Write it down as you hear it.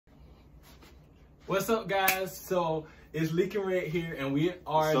What's up, guys? So it's Leek and Red here, and we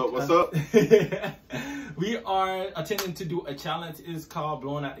are What's up? we are attempting to do a challenge. It's called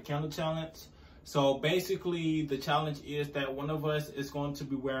Blowing Out the Candle Challenge. So basically, the challenge is that one of us is going to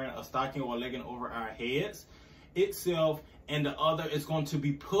be wearing a stocking or legging over our heads itself, and the other is going to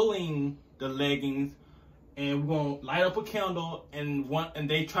be pulling the leggings, and we're going to light up a candle, and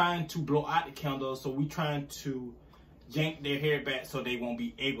they trying to blow out the candle, so we trying to yank their hair back so they won't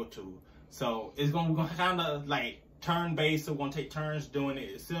be able to. So we're gonna kind of like turn based, so we're gonna take turns doing it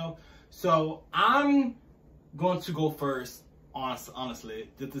itself. So I'm going to go first, honestly,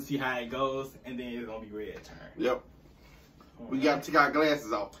 just to see how it goes, and then it's gonna be Red's turn. Yep. We got to take our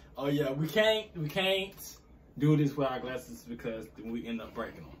glasses off. Oh yeah, we can't do this with our glasses because we end up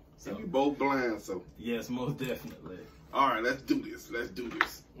breaking them. So we both blind, so yes, most definitely. All right, let's do this.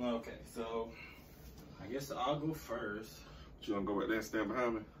 Okay, so I guess I'll go first. You wanna go right there and stand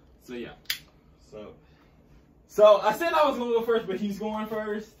behind me? So yeah, so I said I was gonna go first, but he's going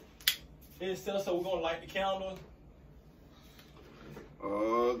first. So we're gonna light the candle.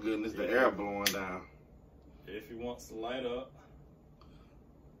 Oh goodness, the air blowing down. If he wants to light up.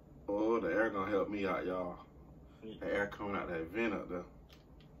 Oh, the air gonna help me out, y'all. The air coming out that vent up there.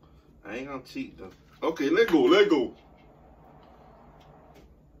 I ain't gonna cheat though. Okay, let go. Let's go.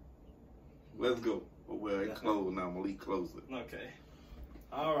 Oh, well, it's closed now. Malik closed it. Okay.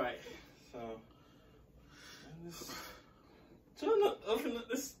 All right. So trying to open up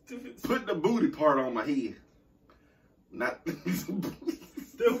this stupid. Put the booty part on my head. Not the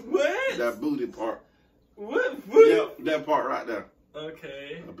what? That booty part. What booty? Yep, that part right there.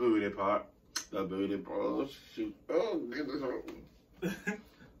 Okay. The booty part. The booty part. Oh shoot. Oh goodness.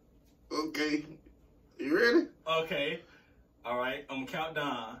 Okay. You ready? Okay. All right. I'm gonna count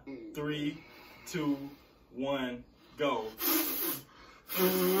down. 3, 2, 1, go.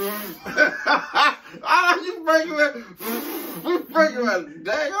 Ah, you breaking it.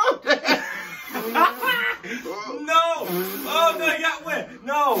 Dang on. No. Oh no, you got win.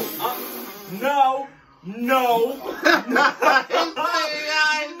 No. No. No. No.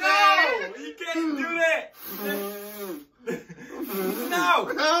 You can't do that. No.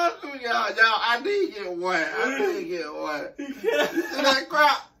 Y'all, I did get one. You see that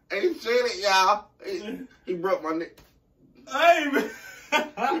crap? Ain't seen it, y'all. He broke my neck. Hey, man. He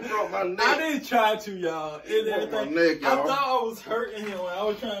broke my neck. I didn't try to, y'all. He broke my neck, y'all. I thought I was hurting him when I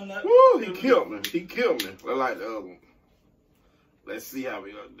was trying not. Woo, he killed me. I like the other one. Let's see how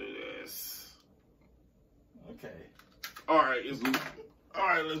we gonna do this. Okay. All right, let's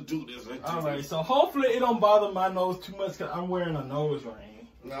do this. All right, so hopefully it don't bother my nose too much because I'm wearing a nose ring.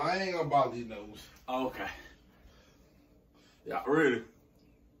 No, I ain't gonna bother your nose. Okay. Y'all ready?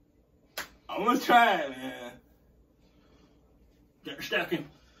 I'm gonna try it, man. Get stacking.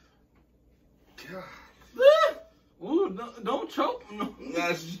 Ooh, don't choke. No.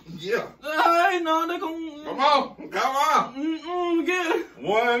 Yeah. Hey, no, they're gonna. Come on. Get it.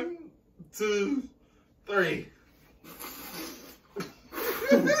 1, 2, 3.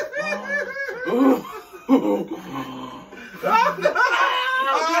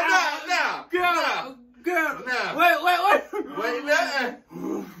 Now. Wait. Wait there.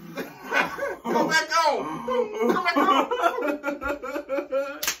 Come back on.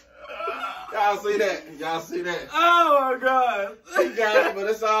 Y'all see that? Oh my God. He got it, but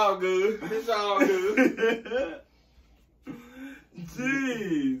it's all good.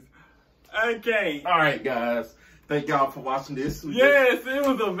 Jeez. Okay. All right, guys. Thank y'all for watching this. Yes, it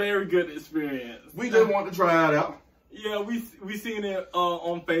was a very good experience. We just want to try it out. Yeah, we seen it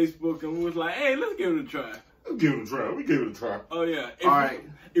on Facebook, and we was like, hey, let's give it a try. We give it a try. Oh, yeah.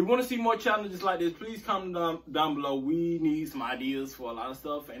 If you want to see more challenges like this, please comment down below. We need some ideas for a lot of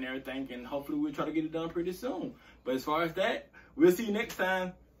stuff and everything, and hopefully we'll try to get it done pretty soon. But as far as that, we'll see you next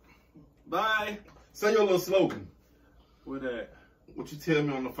time. Bye. Say your little slogan. What that? What you tell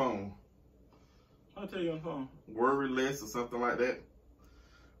me on the phone? I'll tell you on the phone. Worry less or something like that.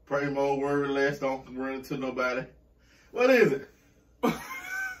 Pray more, worry less, don't run into nobody. What is it?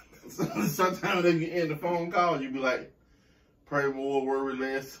 Sometimes if you end the phone call, you be like, pray more, worry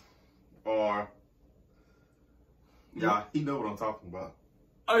less, or, yeah, he know what I'm talking about.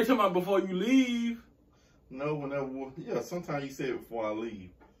 Are you talking about before you leave? No, whenever, yeah, sometimes you say it before I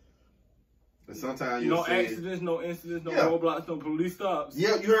leave. And sometimes you no say accidents, no incidents, no roadblocks, no police stops.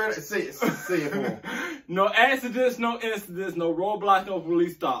 Yeah, you heard it. Say it for him. No accidents, no incidents, no roadblocks, no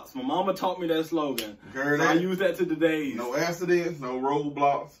police stops. My mama taught me that slogan. You heard so that? I use that to today's. No accidents, no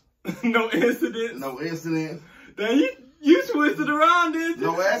roadblocks. No incidents. No incidents. Then You twisted around, didn't you?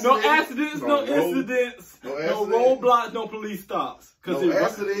 No accidents. No accidents, no incidents. No roadblocks, no police stops. No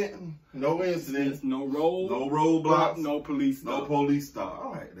accident, no incidents. No roadblocks. No police stops. No police stop.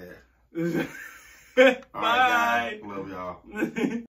 All right, there. Bye. All right, guys. Love y'all.